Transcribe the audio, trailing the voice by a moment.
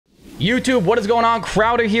YouTube, what is going on?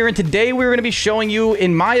 Crowder here, and today we're going to be showing you,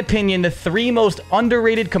 in my opinion, the 3 most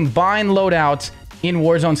underrated combined loadouts in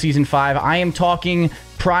Warzone Season 5. I am talking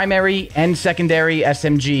primary and secondary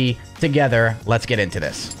SMG together. Let's get into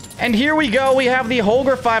this. And here we go. We have the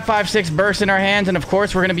Holger 5.56 burst in our hands, and of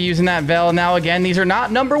course, we're going to be using that Vel. Now, again, these are not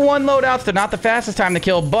 #1 loadouts. They're not the fastest time to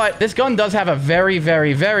kill, but this gun does have a very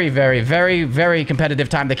competitive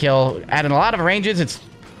time to kill. At a lot of ranges, it's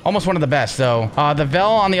almost one of the best. So the Vel,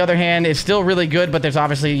 on the other hand, is still really good, but there's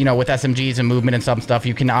obviously, you know, with SMGs and movement and some stuff,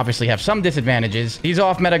 you can obviously have some disadvantages. These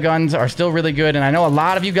off-meta guns are still really good, and I know a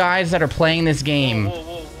lot of you guys that are playing this game...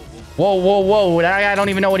 Whoa. I don't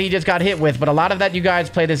even know what he just got hit with, but a lot of that you guys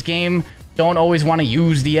play this game don't always want to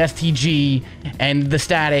use the STG and the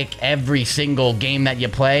static every single game that you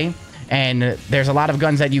play. And there's a lot of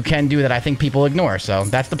guns that you can do that I think people ignore. So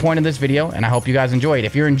that's the point of this video, and I hope you guys enjoy it.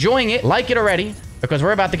 If you're enjoying it, like it already, because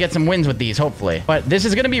we're about to get some wins with these, hopefully. But this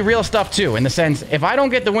is going to be real stuff, too, in the sense, if I don't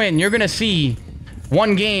get the win, you're going to see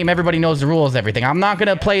one game, everybody knows the rules, everything. I'm not going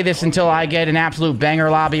to play this until I get an absolute banger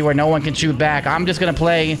lobby where no one can shoot back. I'm just going to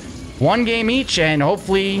play one game each, and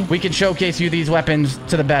hopefully we can showcase you these weapons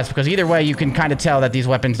to the best, because either way, you can kind of tell that these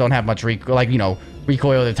weapons don't have much recoil, like, you know,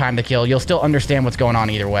 recoil, the time to kill. You'll still understand what's going on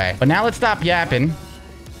either way. But now let's stop yapping,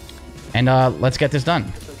 and let's get this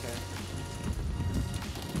done.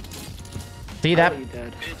 See that?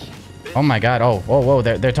 Oh my god. Oh, whoa.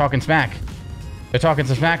 They're talking smack. They're talking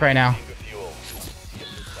some smack right now.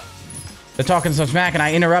 They're talking some smack, and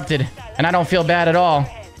I interrupted, and I don't feel bad at all.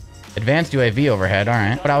 Advanced UAV overhead. All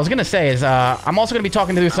right. What I was going to say is I'm also going to be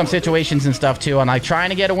talking through some situations and stuff, too, on like trying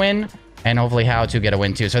to get a win and hopefully how to get a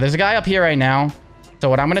win, too. So there's a guy up here right now. So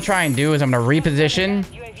what I'm going to try and do is I'm going to reposition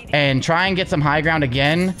and try and get some high ground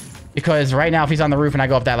again, because right now, if he's on the roof and I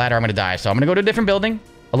go up that ladder, I'm going to die. So I'm going to go to a different building.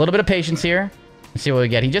 A little bit of patience here. Let's see what we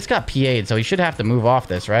get. He just got PA'd, so he should have to move off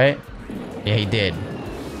this, right? Yeah, he did.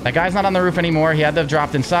 That guy's not on the roof anymore. He had to have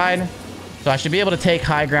dropped inside. So I should be able to take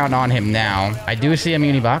high ground on him now. I do see a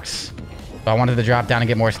muni box. So I wanted to drop down and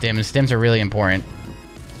get more stims. Stims are really important.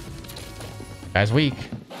 Guy's weak.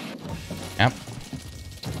 Yep.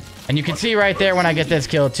 And you can see right there when I get this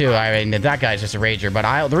kill too. I mean, that guy's just a rager.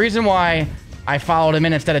 But the reason why I followed him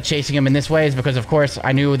in instead of chasing him in this way is because, of course,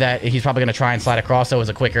 I knew that he's probably going to try and slide across. So it was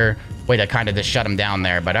a quicker way to kind of just shut him down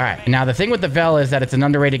there. But all right. Now, the thing with the Vel is that it's an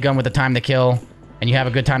underrated gun with the time to kill. And you have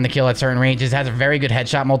a good time to kill at certain ranges. It has a very good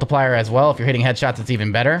headshot multiplier as well. If you're hitting headshots, it's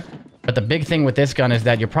even better. But the big thing with this gun is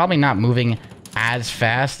that you're probably not moving as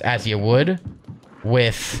fast as you would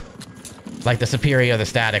with, like, the Superior or the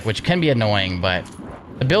Static, which can be annoying. But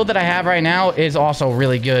the build that I have right now is also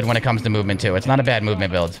really good when it comes to movement, too. It's not a bad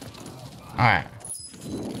movement build. All right.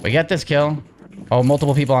 We get this kill. Oh,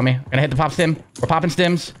 multiple people on me. Gonna hit the pop stim. We're popping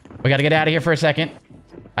stims. We gotta get out of here for a second.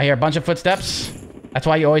 I hear a bunch of footsteps. That's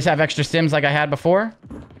why you always have extra stims like I had before.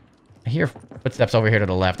 I hear footsteps over here to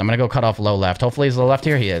the left. I'm going to go cut off low left. Hopefully he's low left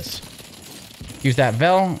here. He is. Use that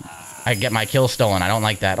Vel. I get my kill stolen. I don't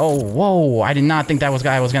like that. Oh, whoa. I did not think that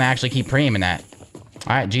guy was going to actually keep pre-aiming that.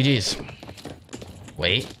 All right, GG's.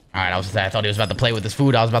 Wait. All right, I thought he was about to play with his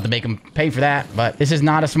food. I was about to make him pay for that. But this is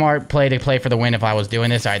not a smart play to play for the win if I was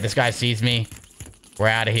doing this. All right, this guy sees me. We're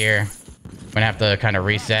out of here. I'm going to have to kind of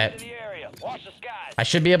reset. I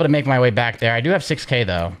should be able to make my way back there. I do have 6K,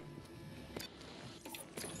 though.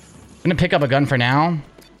 I'm going to pick up a gun for now.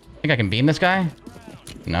 Think I can beam this guy?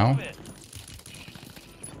 No.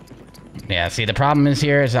 Yeah, see, the problem is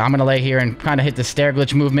here is I'm going to lay here and kind of hit the stair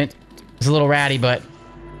glitch movement. It's a little ratty, but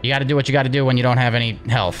you got to do what you got to do when you don't have any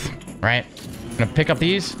health, right? I'm going to pick up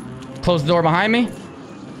these. Close the door behind me.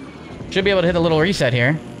 Should be able to hit a little reset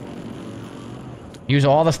here. Use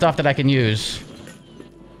all the stuff that I can use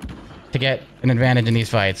to get an advantage in these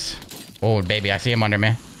fights. Oh, baby, I see him under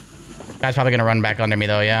me. Guy's probably gonna run back under me,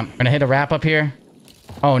 though, yeah. I'm gonna hit a wrap up here.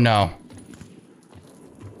 Oh, no.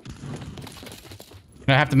 I'm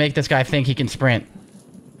gonna have to make this guy think he can sprint.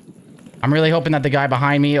 I'm really hoping that the guy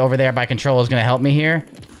behind me over there by control is gonna help me here.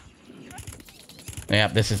 Yeah,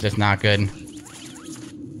 this is just not good.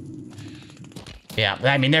 Yeah,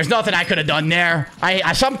 I mean, there's nothing I could have done there.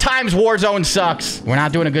 Sometimes Warzone sucks. We're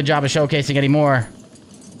not doing a good job of showcasing anymore.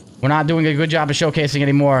 We're not doing a good job of showcasing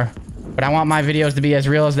anymore. But I want my videos to be as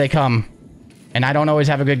real as they come. And I don't always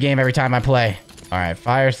have a good game every time I play. All right,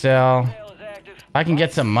 fire sale. If I can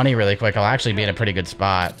get some money really quick, I'll actually be in a pretty good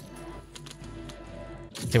spot.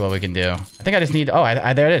 Let's see what we can do. I think I just need... Oh,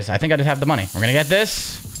 there it is. I think I just have the money. We're going to get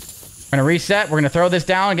this. We're going to reset. We're going to throw this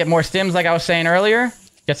down and get more stims like I was saying earlier.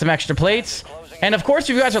 Get some extra plates. And of course,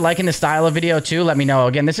 if you guys are liking this style of video too, let me know.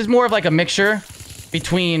 Again, this is more of like a mixture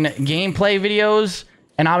between gameplay videos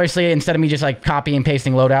And obviously, instead of me just like copy and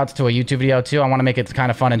pasting loadouts to a YouTube video too, I want to make it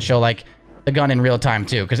kind of fun and show like the gun in real time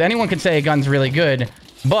too. Because anyone can say a gun's really good,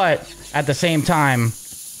 but at the same time,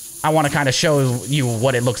 I want to kind of show you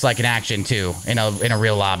what it looks like in action too, in a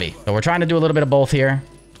real lobby. So we're trying to do a little bit of both here.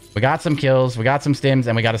 We got some kills, we got some stims,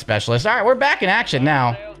 and we got a specialist. All right, we're back in action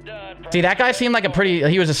now. See, that guy seemed like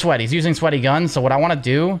he was a sweat. He's using sweaty guns. So what I want to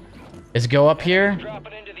do is go up here,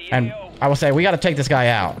 and I will say, we got to take this guy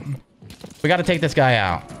out. We got to take this guy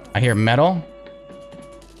out. I hear metal.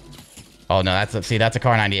 Oh no, that's a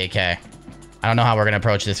Car 98K. I don't know how we're gonna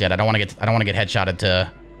approach this yet. I don't want to get headshotted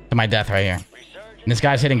to my death right here. And this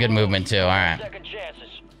guy's hitting good movement too. All right. I'm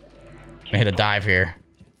gonna hit a dive here.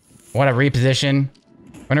 I want to reposition.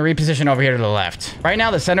 We're gonna reposition over here to the left. Right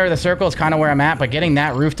now, the center of the circle is kind of where I'm at, but getting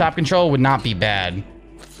that rooftop control would not be bad.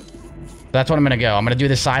 That's what I'm gonna go. I'm gonna do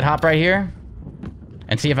this side hop right here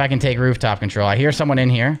and see if I can take rooftop control. I hear someone in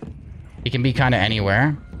here. He can be kind of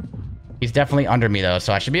anywhere. He's definitely under me though,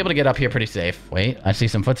 so I should be able to get up here pretty safe. Wait, I see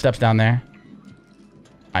some footsteps down there.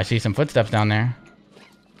 I see some footsteps down there.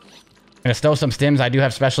 I'm gonna stow some stims. I do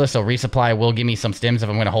have specialists, so resupply will give me some stims if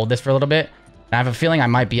I'm gonna hold this for a little bit. And I have a feeling I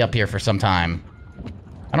might be up here for some time.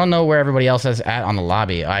 I don't know where everybody else is at on the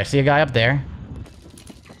lobby. I see a guy up there.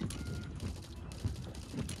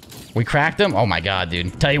 We cracked him. Oh my god,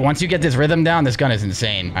 dude. Tell you, once you get this rhythm down, this gun is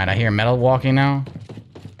insane. All right, I hear metal walking now.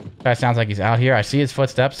 Guy sounds like he's out here. I see his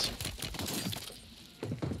footsteps.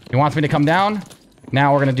 He wants me to come down.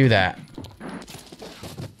 Now we're gonna do that.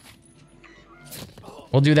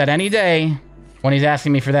 We'll do that any day when he's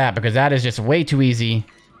asking me for that, because that is just way too easy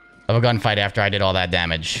of a gunfight after I did all that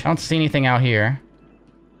damage. I don't see anything out here.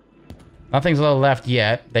 Nothing's low left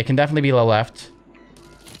yet. They can definitely be low left.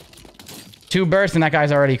 2 bursts and that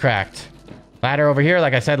guy's already cracked. Ladder over here,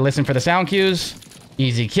 like I said, listen for the sound cues.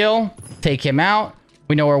 Easy kill. Take him out.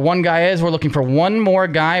 We know where one guy is. We're looking for one more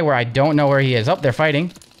guy where I don't know where he is. Oh, they're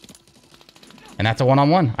fighting. And that's a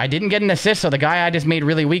one-on-one. I didn't get an assist, so the guy I just made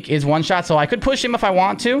really weak is one shot, so I could push him if I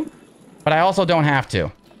want to, but I also don't have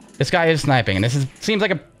to. This guy is sniping, and seems like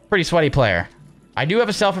a pretty sweaty player. I do have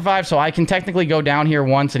a self-revive, so I can technically go down here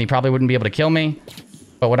once, and he probably wouldn't be able to kill me.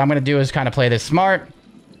 But what I'm going to do is kind of play this smart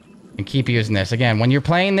and keep using this. Again, when you're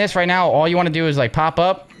playing this right now, all you want to do is like pop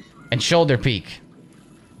up and shoulder peek.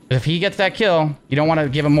 If he gets that kill, you don't want to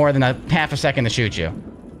give him more than a half a second to shoot you.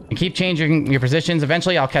 And keep changing your positions.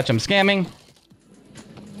 Eventually, I'll catch him scamming.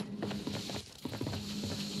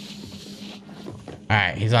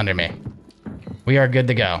 Alright, he's under me. We are good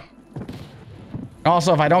to go.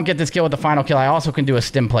 Also, if I don't get this kill with the final kill, I also can do a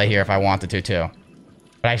stim play here if I wanted to, too.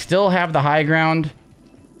 But I still have the high ground.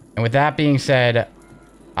 And with that being said,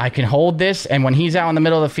 I can hold this, and when he's out in the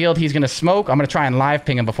middle of the field, he's going to smoke. I'm going to try and live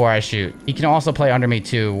ping him before I shoot. He can also play under me,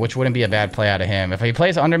 too, which wouldn't be a bad play out of him. If he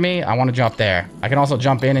plays under me, I want to jump there. I can also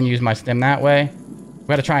jump in and use my stim that way. We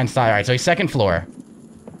got to try and style. Alright, so he's second floor.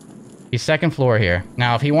 He's second floor here.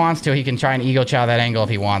 Now, if he wants to, he can try and ego chow that angle if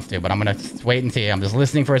he wants to. But I'm going to wait and see. I'm just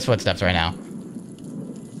listening for his footsteps right now.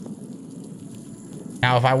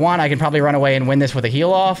 Now, if I want, I can probably run away and win this with a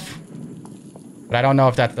heal off. But I don't know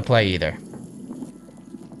if that's the play either.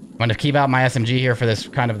 I'm going to keep out my SMG here for this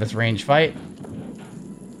this range fight.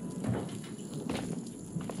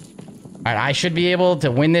 Alright, I should be able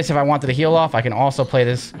to win this if I wanted to heal off. I can also play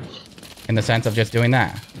this in the sense of just doing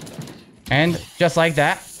that. And just like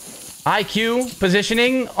that, IQ,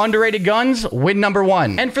 positioning, underrated guns, win number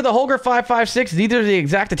 1. And for the Holger 556, these are the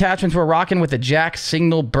exact attachments we're rocking with the Jack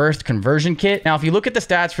Signal Burst Conversion Kit. Now, if you look at the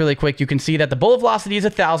stats really quick, you can see that the bullet velocity is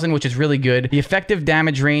 1,000, which is really good. The effective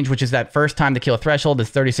damage range, which is that first time to kill threshold, is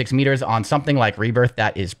 36 meters on something like Rebirth.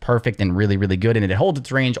 That is perfect and really, really good, and it holds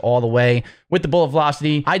its range all the way with the bullet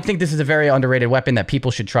velocity. I think this is a very underrated weapon that people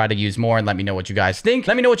should try to use more, and let me know what you guys think.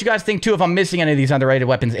 Let me know what you guys think, too, if I'm missing any of these underrated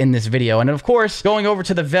weapons in this video. And of course, going over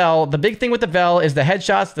to the Vel, the big thing with the Vel is the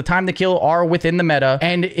headshots, the time to kill are within the meta.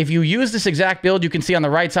 And if you use this exact build, you can see on the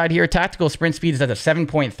right side here, tactical sprint speed is at a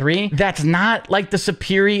 7.3. That's not like the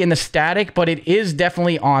superior in the static, but it is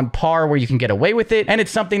definitely on par where you can get away with it. And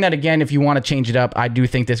it's something that, again, if you want to change it up, I do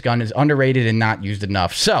think this gun is underrated and not used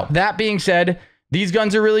enough. So that being said, these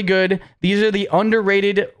guns are really good. These are the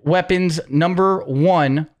underrated weapons number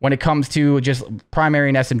 1 when it comes to just primary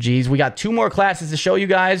and SMGs. We got 2 more classes to show you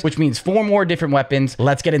guys, which means 4 more different weapons.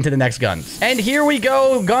 Let's get into the next guns. And here we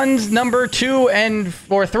go. Guns number 2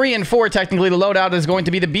 or 3 and 4, technically. The loadout is going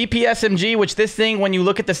to be the BP SMG, which this thing, when you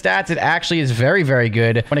look at the stats, it actually is very, very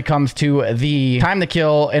good when it comes to the time to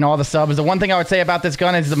kill and all the subs. The one thing I would say about this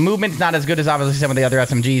gun is the movement's not as good as obviously some of the other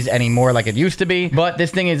SMGs anymore like it used to be, but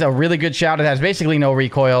this thing is a really good shout. It has basically no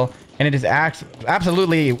recoil, and it is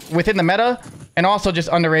absolutely within the meta and also just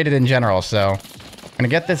underrated in general. So Gonna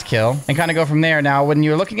get this kill and kind of go from there. Now, when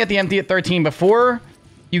you're looking at the MT-13, before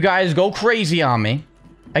you guys go crazy on me,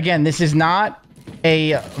 again, this is not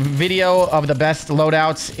a video of the best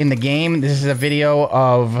loadouts in the game. This is a video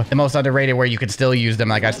of the most underrated where you could still use them,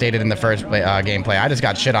 like I stated in the first gameplay. I just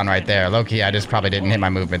got shit on right there. Low-key, I just probably didn't hit my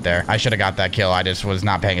movement there. I should have got that kill. I just was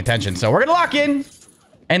not paying attention. So we're gonna lock in.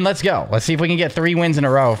 And let's go. Let's see if we can get 3 wins in a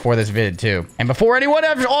row for this vid, too. And before anyone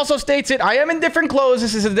ever also states it, I am in different clothes.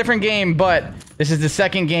 This is a different game, but this is the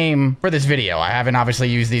second game for this video. I haven't obviously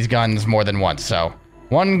used these guns more than once, so...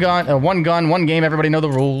 One gun, one game. Everybody know the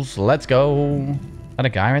rules. Let's go. Is that a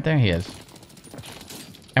guy right there? He is.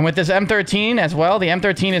 And with this M13 as well, the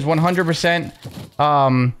M13 is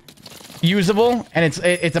 100% usable, and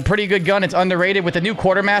it's a pretty good gun. It's underrated. With the new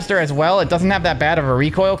Quartermaster as well, it doesn't have that bad of a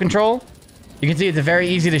recoil control. You can see it's very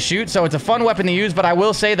easy to shoot, so it's a fun weapon to use, but I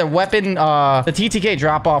will say the weapon, the TTK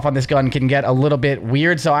drop-off on this gun can get a little bit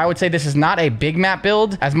weird, so I would say this is not a big map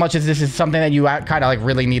build, as much as this is something that you kind of like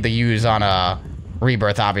really need to use on a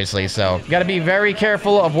Rebirth, obviously, so you got to be very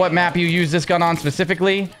careful of what map you use this gun on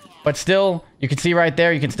specifically, but still, you can see right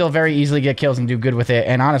there, you can still very easily get kills and do good with it,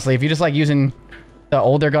 and honestly, if you just like using the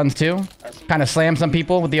older guns too, kind of slam some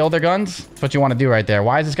people with the older guns, that's what you want to do right there.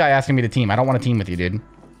 Why is this guy asking me to team? I don't want to team with you, dude.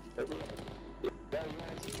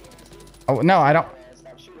 Oh, no, I don't.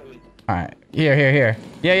 All right. Here.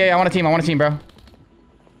 Yeah, I want a team, bro.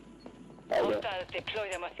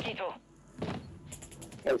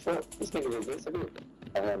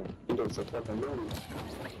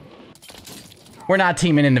 We're not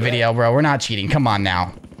teaming in the video, bro. We're not cheating. Come on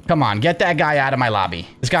now. Come on, get that guy out of my lobby.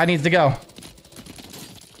 This guy needs to go.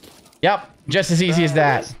 Yep, just as easy as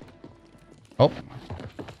that. Oh.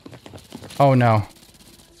 Oh, no.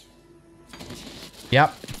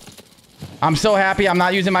 Yep. I'm so happy I'm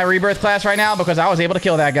not using my Rebirth class right now because I was able to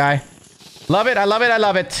kill that guy. Love it. I love it. I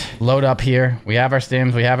love it. Load up here. We have our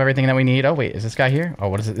stims. We have everything that we need. Oh, wait. Is this guy here? Oh,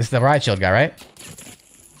 what is it? This is the riot shield guy, right?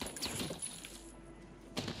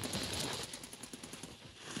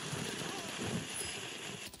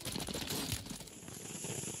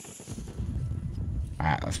 All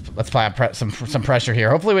right. Let's apply some pressure here.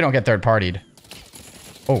 Hopefully we don't get third-partied.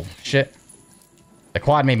 Oh, shit. The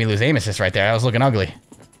quad made me lose aim assist right there. I was looking ugly.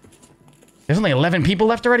 There's only 11 people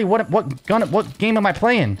left already? What game am I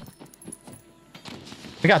playing?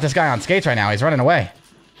 We got this guy on skates right now. He's running away.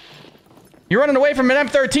 You're running away from an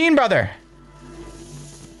M13, brother.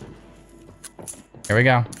 Here we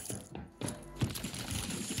go.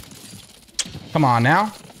 Come on now.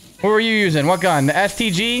 What were you using? What gun? The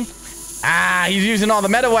STG? Ah, he's using all the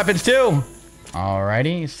meta weapons too.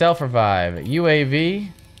 Alrighty. Self-revive. UAV.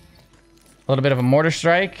 A little bit of a mortar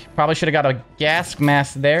strike. Probably should have got a gas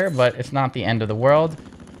mask there, but it's not the end of the world.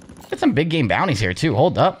 Got some big game bounties here too.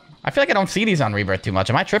 Hold up. I feel like I don't see these on Rebirth too much.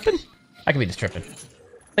 Am I tripping? I could be just tripping.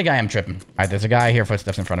 I think I am tripping. All right, there's a guy here.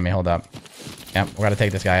 Footsteps in front of me. Hold up. Yep, we gotta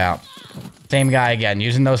take this guy out. Same guy again.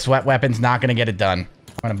 Using those sweat weapons, not gonna get it done.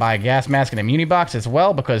 I'm gonna buy a gas mask and a muni box as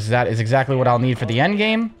well because that is exactly what I'll need for the end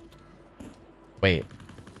game. Wait.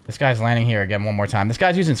 This guy's landing here again one more time. This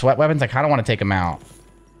guy's using sweat weapons. I kind of want to take him out.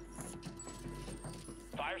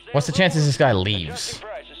 What's the chances this guy leaves?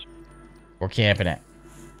 We're camping it.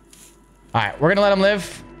 Alright, we're gonna let him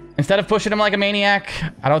live. Instead of pushing him like a maniac,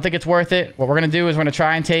 I don't think it's worth it. What we're gonna do is we're gonna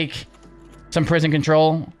try and take some prison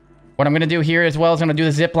control. What I'm gonna do here as well is I'm gonna do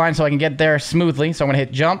the zip line so I can get there smoothly. So I'm gonna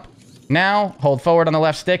hit jump. Now, hold forward on the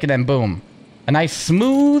left stick, and then boom. A nice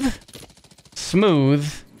smooth...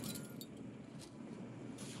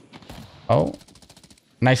 Oh.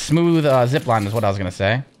 Nice smooth zip line is what I was gonna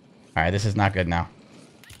say. Alright, this is not good now.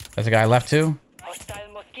 There's a guy left too. We're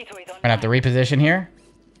gonna have to reposition here.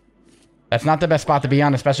 That's not the best spot to be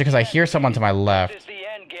on, especially because I hear someone to my left.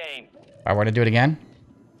 Alright, we're gonna do it again.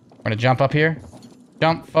 We're gonna jump up here.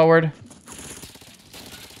 Jump forward.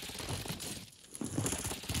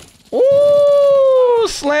 Ooh!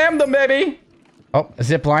 Slammed them, baby! Oh, a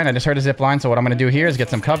zip line. I just heard a zip line, so what I'm gonna do here is get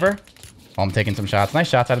some cover. Oh, I'm taking some shots. Nice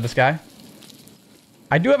shots out of this guy.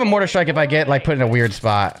 I do have a mortar strike if I get, like, put in a weird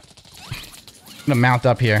spot. I'm gonna mount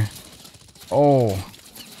up here. Oh.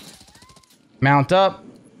 Mount up.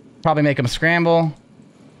 Probably make him scramble.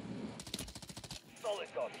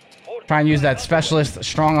 Try and use that specialist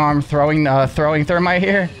strong arm throwing thermite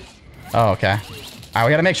here. Oh, okay. Alright,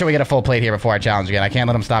 we gotta make sure we get a full plate here before I challenge again. I can't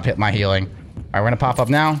let him stop hitting my healing. Alright, we're gonna pop up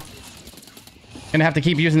now. Gonna have to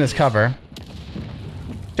keep using this cover.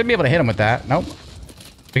 Shouldn't be able to hit him with that. Nope.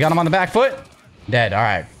 We got him on the back foot. Dead.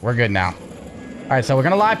 Alright, we're good now. Alright, so we're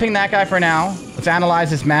gonna live ping that guy for now. Let's analyze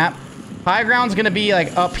this map. High ground's gonna be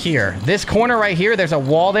like up here. This corner right here, there's a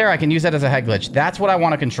wall there. I can use that as a head glitch. That's what I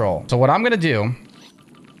want to control. So what I'm gonna do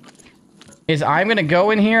is I'm going to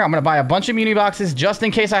go in here. I'm going to buy a bunch of muni boxes just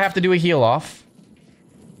in case I have to do a heal off.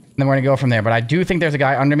 And then we're going to go from there. But I do think there's a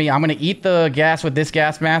guy under me. I'm going to eat the gas with this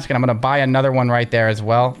gas mask, and I'm going to buy another one right there as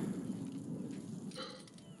well.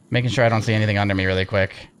 Making sure I don't see anything under me really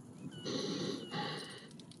quick.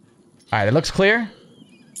 All right, it looks clear.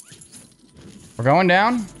 We're going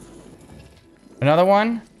down. Another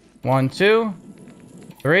one. 1, 2,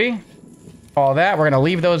 3. All that. We're going to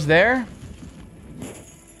leave those there.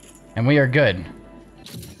 And we are good.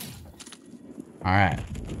 All right.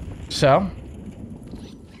 So,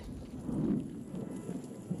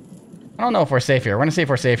 I don't know if we're safe here. We're going to see if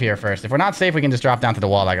we're safe here first. If we're not safe, we can just drop down to the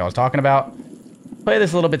wall like I was talking about. Play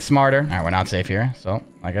this a little bit smarter. All right, we're not safe here. So,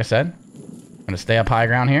 like I said, I'm going to stay up high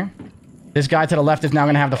ground here. This guy to the left is now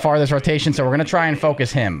going to have the farthest rotation, so we're going to try and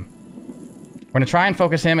focus him. We're going to try and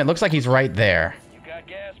focus him. It looks like he's right there.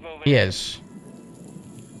 He is.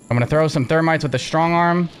 I'm going to throw some thermites with the strong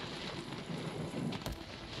arm.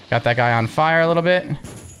 Got that guy on fire a little bit.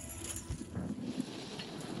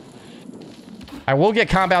 I will get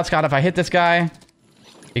combat Scott if I hit this guy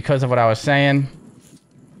because of what I was saying.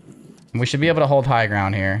 We should be able to hold high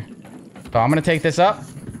ground here. So I'm going to take this up.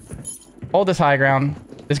 Hold this high ground.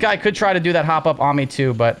 This guy could try to do that hop up on me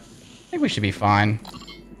too, but I think we should be fine.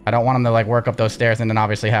 I don't want him to like work up those stairs and then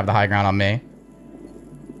obviously have the high ground on me.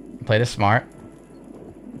 Play this smart.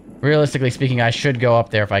 Realistically speaking, I should go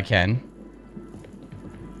up there if I can.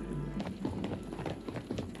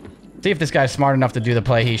 See if this guy's smart enough to do the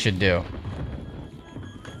play he should do.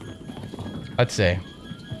 Let's see.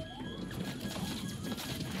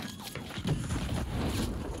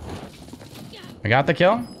 We got the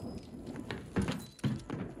kill.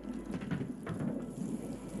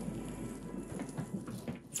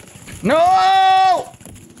 No!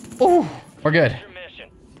 Ooh, we're good.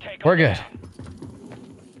 We're good.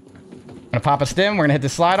 Gonna pop a stim. We're gonna hit the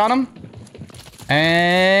slide on him.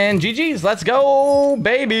 And GG's. Let's go,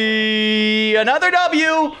 baby. Another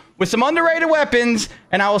W with some underrated weapons.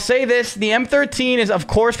 And I will say this, the M13 is, of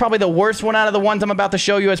course, probably the worst one out of the ones I'm about to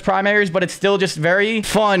show you as primaries, but it's still just very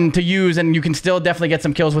fun to use, and you can still definitely get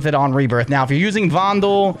some kills with it on Rebirth. Now, if you're using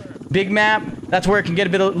Vondel, Big Map, that's where it can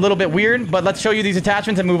get a little bit weird, but let's show you these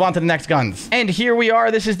attachments and move on to the next guns. And here we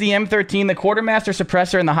are. This is the M13. The Quartermaster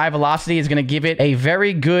Suppressor and the high velocity is going to give it a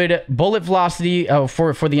very good bullet velocity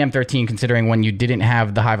for the M13, considering when you didn't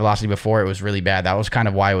have the high velocity before, it was really bad. That was kind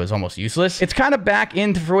of why it was almost useless. It's kind of back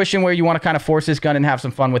into fruition where you want to kind of force this gun and have some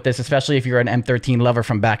fun with this, especially if you're an M13 lover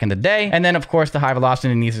from back in the day. And then, of course, the high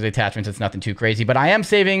velocity and these are the attachments. It's nothing too crazy, but I am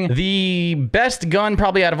saving the best gun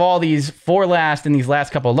probably out of all these for last in these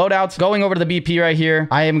last couple of loadouts. Going over to the BP right here,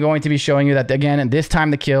 I am going to be showing you that, again, and this time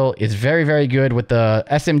the kill is very, very good with the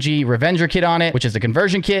SMG Revenger kit on it, which is the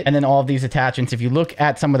conversion kit, and then all of these attachments. If you look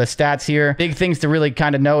at some of the stats here, big things to really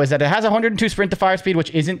kind of know is that it has 102 sprint to fire speed, which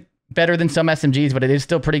isn't better than some SMGs, but it is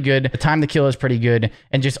still pretty good. The time to kill is pretty good.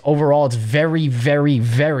 And just overall, it's very, very,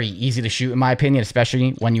 very easy to shoot, in my opinion,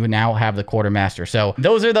 especially when you now have the Quartermaster. So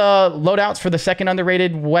those are the loadouts for the second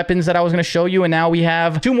underrated weapons that I was going to show you. And now we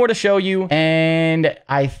have 2 more to show you. And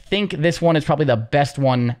I think this one is probably the best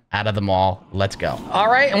one out of them all. Let's go. All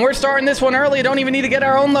right. And we're starting this one early. Don't even need to get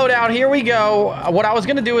our own loadout. Here we go. What I was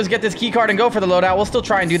going to do is get this key card and go for the loadout. We'll still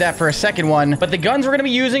try and do that for a second one. But the guns we're going to be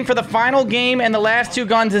using for the final game and the last 2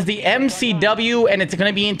 guns is the MCW, and it's going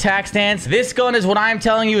to be in tac stance. This gun is what I'm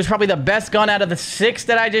telling you is probably the best gun out of the 6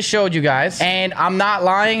 that I just showed you guys. And I'm not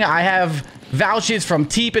lying. I have vouches from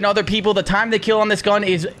Teep and other people. The time to kill on this gun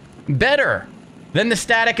is better than the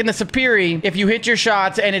static and the Superi if you hit your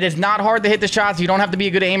shots, and it is not hard to hit the shots. You don't have to be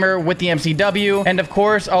a good aimer with the MCW. And of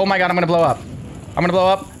course, oh my god, I'm going to blow up. I'm going to blow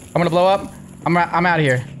up. I'm going to blow up. I'm out of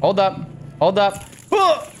here. Hold up. Hold up.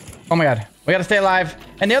 Oh my god. We gotta stay alive.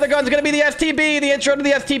 And the other gun's gonna be the STB, the intro to the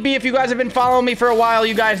STB. If you guys have been following me for a while,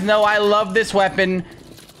 you guys know I love this weapon.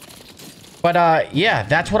 But, yeah,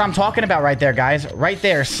 that's what I'm talking about right there, guys. Right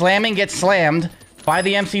there. Slamming gets slammed by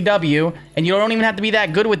the MCW. And you don't even have to be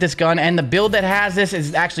that good with this gun. And the build that has this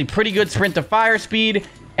is actually pretty good sprint to fire speed.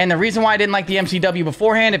 And the reason why I didn't like the MCW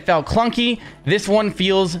beforehand, it felt clunky. This one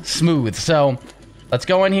feels smooth. So, let's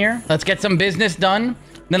go in here. Let's get some business done.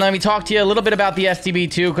 Then let me talk to you a little bit about the STB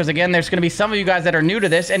too, because again, there's going to be some of you guys that are new to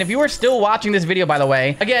this. And if you are still watching this video, by the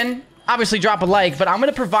way, again, obviously drop a like, but I'm going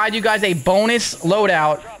to provide you guys a bonus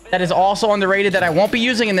loadout that is also underrated that I won't be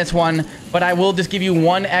using in this one, but I will just give you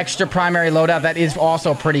one extra primary loadout that is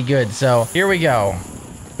also pretty good. So here we go.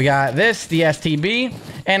 We got this, the STB,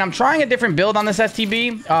 and I'm trying a different build on this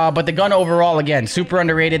STB, but the gun overall, again, super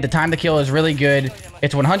underrated. The time to kill is really good.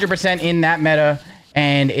 It's 100% in that meta,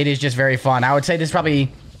 and it is just very fun. I would say this is probably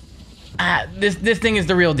This thing is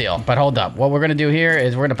the real deal. But hold up. What we're going to do here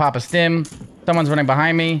is we're going to pop a stim. Someone's running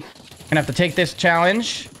behind me. Gonna have to take this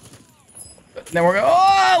challenge. Then we're going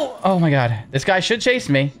to... Oh my God. This guy should chase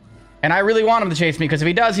me. And I really want him to chase me because if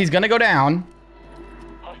he does, he's going to go down.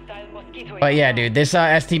 But yeah, dude, this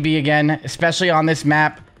STB again, especially on this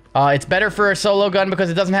map, it's better for a solo gun because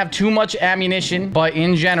it doesn't have too much ammunition. But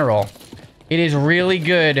in general, it is really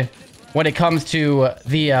good when it comes to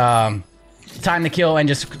the time to kill and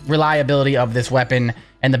just reliability of this weapon.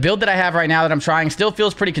 And the build that I have right now that I'm trying still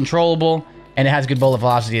feels pretty controllable. And it has good bullet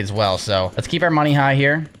velocity as well. So let's keep our money high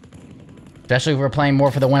here. Especially if we're playing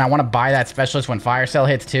more for the win. I want to buy that specialist when fire sale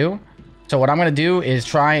hits too. So what I'm going to do is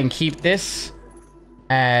try and keep this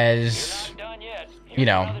as, you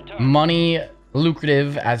know, money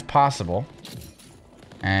lucrative as possible.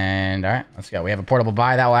 And all right, let's go. We have a portable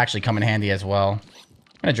buy. That will actually come in handy as well. I'm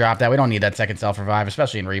going to drop that. We don't need that second self-revive,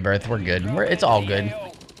 especially in Rebirth. We're good. It's all good.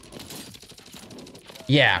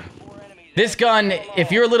 Yeah. This gun, if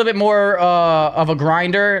you're a little bit more of a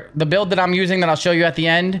grinder, the build that I'm using that I'll show you at the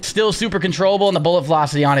end, still super controllable, and the bullet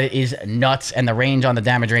velocity on it is nuts, and the range on the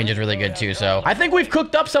damage range is really good too. So I think we've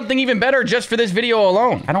cooked up something even better just for this video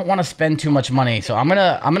alone. I don't want to spend too much money, so I'm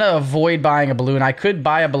gonna avoid buying a balloon. I could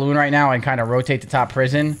buy a balloon right now and kind of rotate the top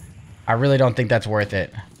prison. I really don't think that's worth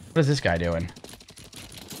it. What is this guy doing?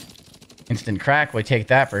 Instant crack. We take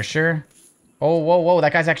that for sure. Oh, whoa, whoa.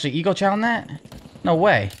 That guy's actually eco challenging that? No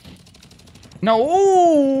way.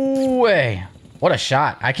 No way. What a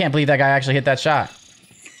shot. I can't believe that guy actually hit that shot.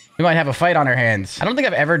 We might have a fight on our hands. I don't think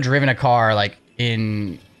I've ever driven a car, like,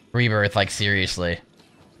 in Rebirth, like, seriously.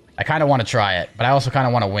 I kind of want to try it, but I also kind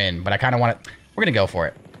of want to win. But I kind of want to... We're going to go for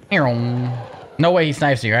it. No way he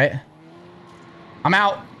snipes me, right? I'm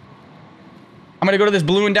out. I'm going to go to this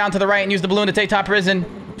balloon down to the right and use the balloon to take top prison.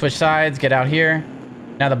 Switch sides, get out here.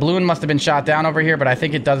 Now, the balloon must have been shot down over here, but I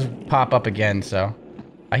think it does pop up again, so...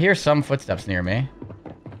 I hear some footsteps near me.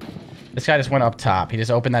 This guy just went up top. He just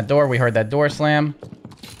opened that door. We heard that door slam.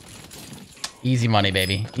 Easy money,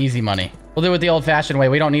 baby. Easy money. We'll do it the old-fashioned way.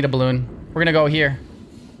 We don't need a balloon. We're going to go here.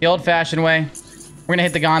 The old-fashioned way. We're going to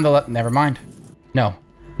hit the gondola. Never mind. No.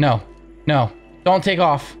 No. No. Don't take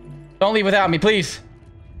off. Don't leave without me, please.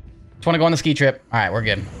 Just want to go on the ski trip. All right, we're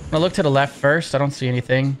good. I'm going to look to the left first. I don't see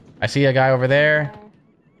anything. I see a guy over there.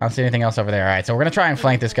 I don't see anything else over there. All right, so we're going to try and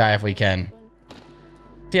flank this guy if we can.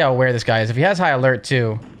 See how aware this guy is. If he has high alert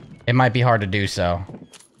too, it might be hard to do so.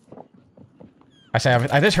 I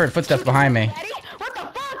just heard footsteps behind me. What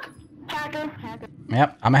the fuck? Hacker.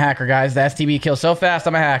 Yep, I'm a hacker, guys. The STB kills so fast,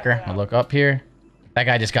 I'm a hacker. I'll look up here. That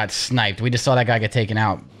guy just got sniped. We just saw that guy get taken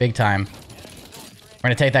out. Big time. We're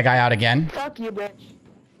gonna take that guy out again. Fuck you, bitch.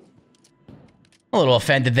 A little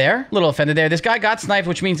offended there. A little offended there. This guy got sniped,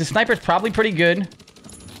 which means the sniper's probably pretty good.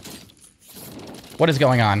 What is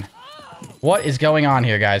going on? What is going on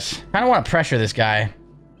here, guys? Kind of want to pressure this guy.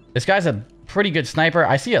 This guy's a pretty good sniper.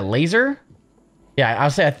 I see a laser. Yeah, I'll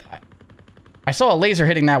say I saw a laser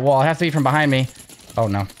hitting that wall. It has to be from behind me. Oh,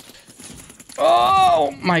 no.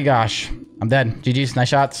 Oh, my gosh. I'm dead. GG's. Nice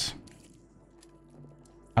shots.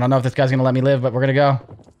 I don't know if this guy's going to let me live, but we're going to go.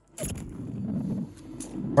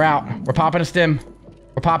 We're out. We're popping a stim.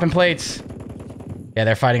 We're popping plates. Yeah,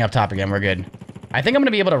 they're fighting up top again. We're good. I think I'm going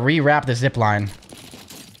to be able to rewrap the zip line.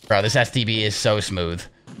 Bro, this STB is so smooth.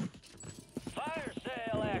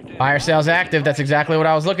 Fire sale's active. That's exactly what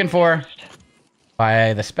I was looking for.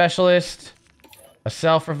 Buy the specialist, a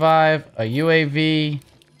self-revive, a UAV,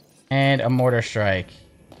 and a mortar strike.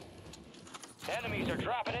 Enemies are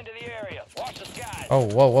dropping into the area. Watch the skies. Oh,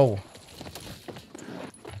 whoa, whoa.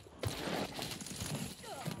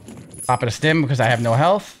 Popping a stim because I have no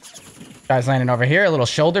health. Guy's landing over here. A little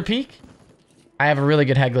shoulder peek. I have a really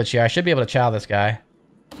good head glitch here. I should be able to chow this guy.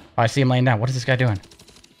 Oh, I see him laying down. What is this guy doing?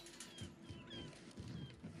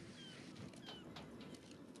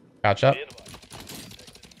 Crouch up.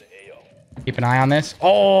 Keep an eye on this.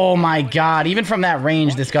 Oh my god. Even from that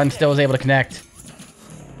range, this gun still was able to connect.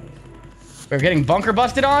 We're getting bunker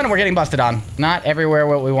busted on, and we're getting busted on. Not everywhere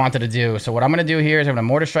what we wanted to do. So what I'm going to do here is I'm going to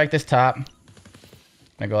mortar strike this top. I'm going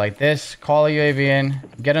to go like this. Call a UAV in.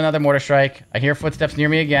 Get another mortar strike. I hear footsteps near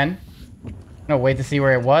me again. I'm going to wait to see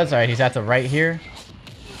where it was. All right, he's at the right here.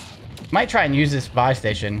 Might try and use this buy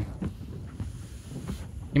station.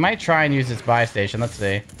 He might try and use this buy station. Let's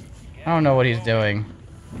see. I don't know what he's doing.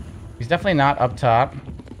 He's definitely not up top.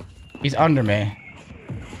 He's under me.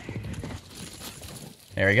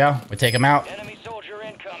 There we go. We take him out. Enemy soldier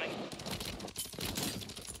incoming.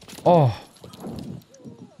 Oh.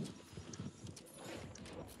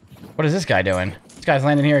 What is this guy doing? This guy's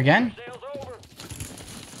landing here again? Sales over.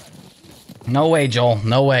 No way, Joel.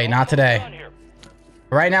 No way. Not today. Done here.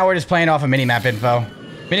 Right now, we're just playing off of minimap info.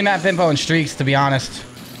 Minimap info and streaks, to be honest.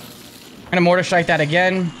 I'm gonna mortar strike that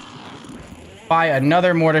again. Buy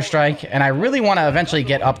another mortar strike, and I really want to eventually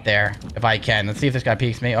get up there if I can. Let's see if this guy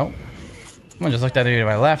peeks me. Oh, someone just looked at me to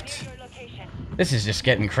my left. This is just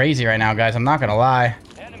getting crazy right now, guys. I'm not gonna lie.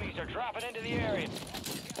 Enemies are dropping into the area.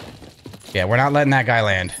 Yeah, we're not letting that guy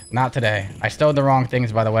land. Not today. I stowed the wrong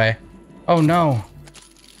things, by the way. Oh, no.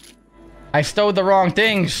 I stowed the wrong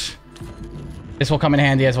things. This will come in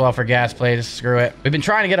handy as well for gas plays. Screw it. We've been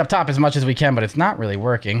trying to get up top as much as we can, but it's not really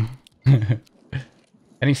working.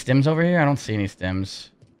 Any stims over here? I don't see any stims.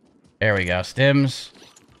 There we go. Stims.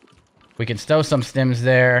 We can stow some stims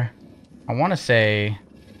there. I want to say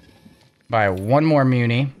buy one more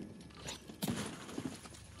muni.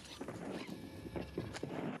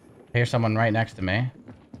 Here's someone right next to me.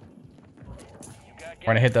 We're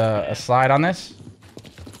going to hit a slide on this.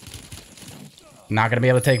 Not going to be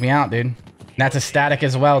able to take me out, dude. And that's a static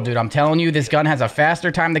as well, dude. I'm telling you, this gun has a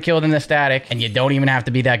faster time to kill than the static. And you don't even have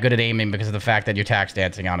to be that good at aiming because of the fact that you're tax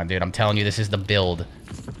dancing on it, dude. I'm telling you, this is the build.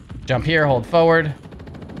 Jump here, hold forward.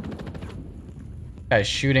 Guy's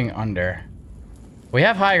shooting under. We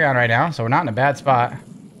have high ground right now, so we're not in a bad spot.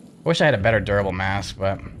 Wish I had a better durable mask,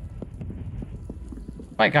 but...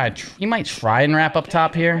 My God, you might try and wrap up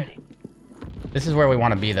top here. This is where we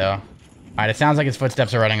want to be, though. All right, it sounds like his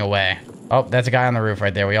footsteps are running away. Oh, that's a guy on the roof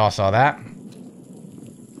right there. We all saw that.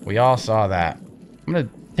 We all saw that. I'm going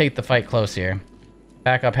to take the fight close here.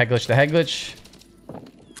 Back up head glitch to head glitch.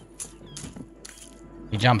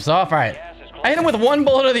 He jumps off. All right. I hit him with one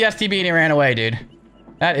bullet of the STB and he ran away, dude.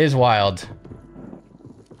 That is wild.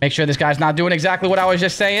 Make sure this guy's not doing exactly what I was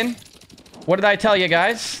just saying. What did I tell you,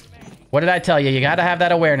 guys? What did I tell you? You got to have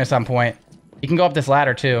that awareness on point. You can go up this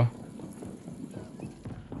ladder, too.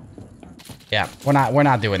 Yeah, we're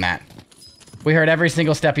not doing that. We heard every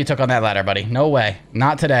single step you took on that ladder, buddy. No way.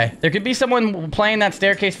 Not today. There could be someone playing that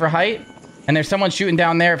staircase for height, and there's someone shooting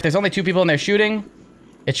down there. If there's only two people and they're shooting,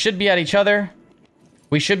 it should be at each other.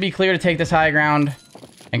 We should be clear to take this high ground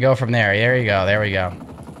and go from there. There you go. There we go.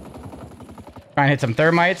 Try and hit some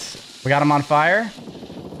thermites. We got them on fire.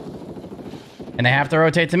 And they have to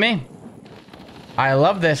rotate to me. I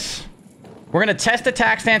love this. We're going to test the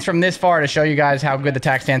tac stance from this far to show you guys how good the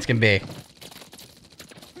tac stance can be.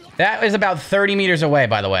 That is about 30 meters away,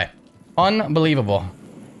 by the way. Unbelievable.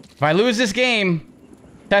 If I lose this game,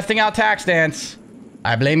 testing out tac stance,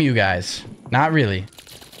 I blame you guys. Not really.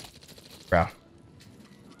 Bro.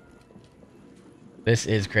 This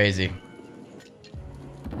is crazy.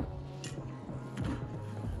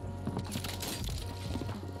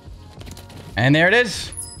 And there it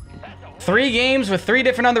is. 3 games with 3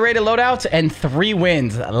 different underrated loadouts and 3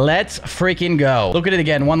 wins. Let's freaking go. Look at it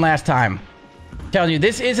again one last time. Telling you,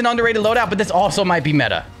 this is an underrated loadout, but this also might be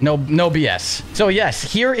meta. No BS. So yes,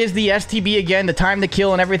 here is the STB again. The time to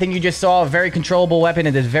kill and everything you just saw. A very controllable weapon.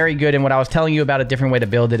 It is very good. And what I was telling you about a different way to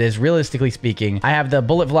build it is, realistically speaking, I have the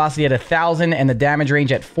bullet velocity at 1,000 and the damage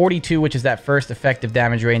range at 42, which is that first effective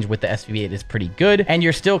damage range with the STB. It is pretty good. And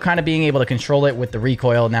you're still kind of being able to control it with the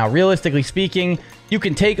recoil. Now, realistically speaking, you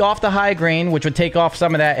can take off the high grain, which would take off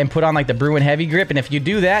some of that and put on like the Bruin heavy grip. And if you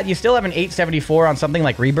do that, you still have an 874 on something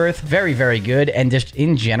like Rebirth. Very, very good. And just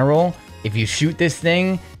in general, if you shoot this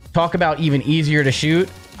thing, talk about even easier to shoot.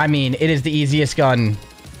 I mean, it is the easiest gun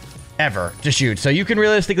ever to shoot. So you can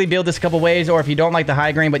realistically build this a couple ways, or if you don't like the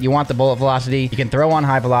high grain but you want the bullet velocity, you can throw on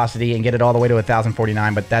high velocity and get it all the way to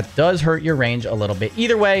 1049, but that does hurt your range a little bit.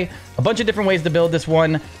 Either way, a bunch of different ways to build this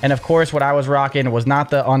one. And of course, what I was rocking was not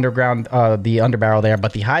the underground, the underbarrel there,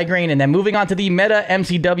 but the high grain. And then moving on to the meta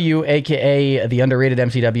MCW, aka the underrated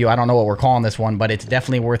MCW. I don't know what we're calling this one, but it's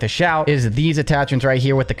definitely worth a shout. Is these attachments right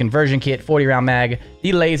here with the conversion kit, 40 round mag,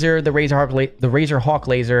 the laser, the Razor Hawk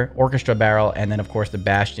laser, orchestra barrel, and then of course the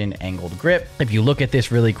Bastion angled grip. If you look at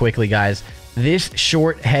this really quickly, guys, this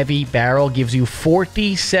short heavy barrel gives you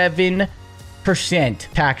 47%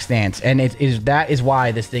 tac stance, and that is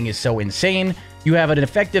why this thing is so insane. You have an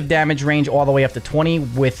effective damage range all the way up to 20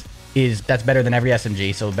 with that's better than every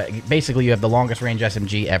SMG. So basically you have the longest range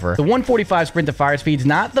SMG ever. The 145 sprint to fire speed's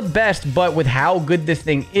not the best, but with how good this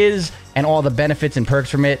thing is and all the benefits and perks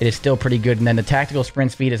from it, it is still pretty good. And then the tactical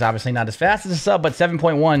sprint speed is obviously not as fast as a sub, but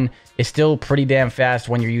 7.1 is still pretty damn fast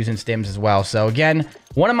when you're using stims as well. So again,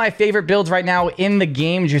 one of my favorite builds right now in the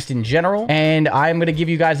game, just in general. And I'm going to give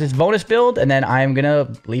you guys this bonus build, and then I'm going to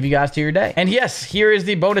leave you guys to your day. And yes, here is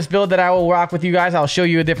the bonus build that I will rock with you guys. I'll show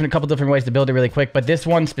you a couple different ways to build it really quick. But this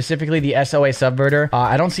one, specifically the SOA Subverter,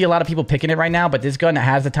 I don't see a lot of people picking it right now, but this gun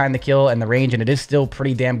has the time to kill and the range, and it is still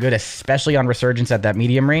pretty damn good, especially on Resurgence at that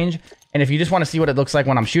medium range. And if you just want to see what it looks like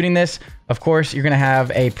when I'm shooting this, of course, you're going to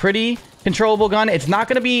have a pretty controllable gun. It's not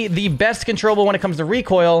going to be the best controllable when it comes to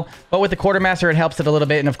recoil, but with the quartermaster, it helps it a little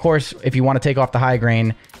bit. And of course, if you want to take off the high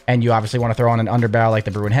grain and you obviously want to throw on an underbarrel like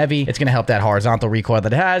the Bruin Heavy, it's going to help that horizontal recoil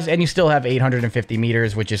that it has. And you still have 850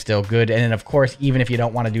 meters, which is still good. And then of course, even if you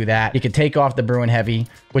don't want to do that, you can take off the Bruin Heavy,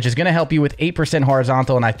 which is going to help you with 8%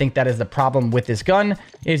 horizontal. And I think that is the problem with this gun,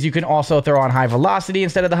 is you can also throw on high velocity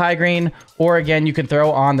instead of the high grain, or again, you can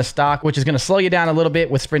throw on the stock, which is going to slow you down a little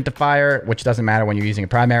bit with sprint to fire, which doesn't matter when you're using a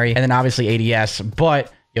primary, and then obviously ADS,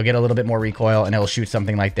 but you'll get a little bit more recoil and it'll shoot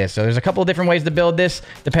something like this. So there's a couple of different ways to build this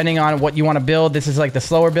depending on what you want to build. This is like the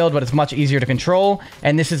slower build, but it's much easier to control.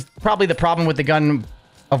 And this is probably the problem with the gun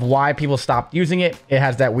of why people stopped using it. It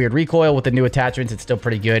has that weird recoil. With the new attachments, it's still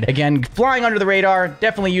pretty good. Again, flying under the radar,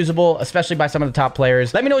 definitely usable, especially by some of the top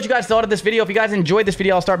players. Let me know what you guys thought of this video. If you guys enjoyed this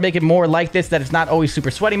video, I'll start making more like this, that it's not always super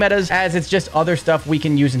sweaty metas, as it's just other stuff we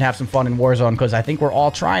can use and have some fun in Warzone, because I think we're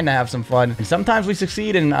all trying to have some fun. And sometimes we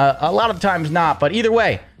succeed and a lot of times not. But either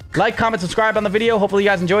way, like, comment, subscribe on the video. Hopefully you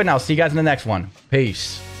guys enjoyed, and I'll see you guys in the next one.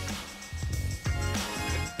 Peace.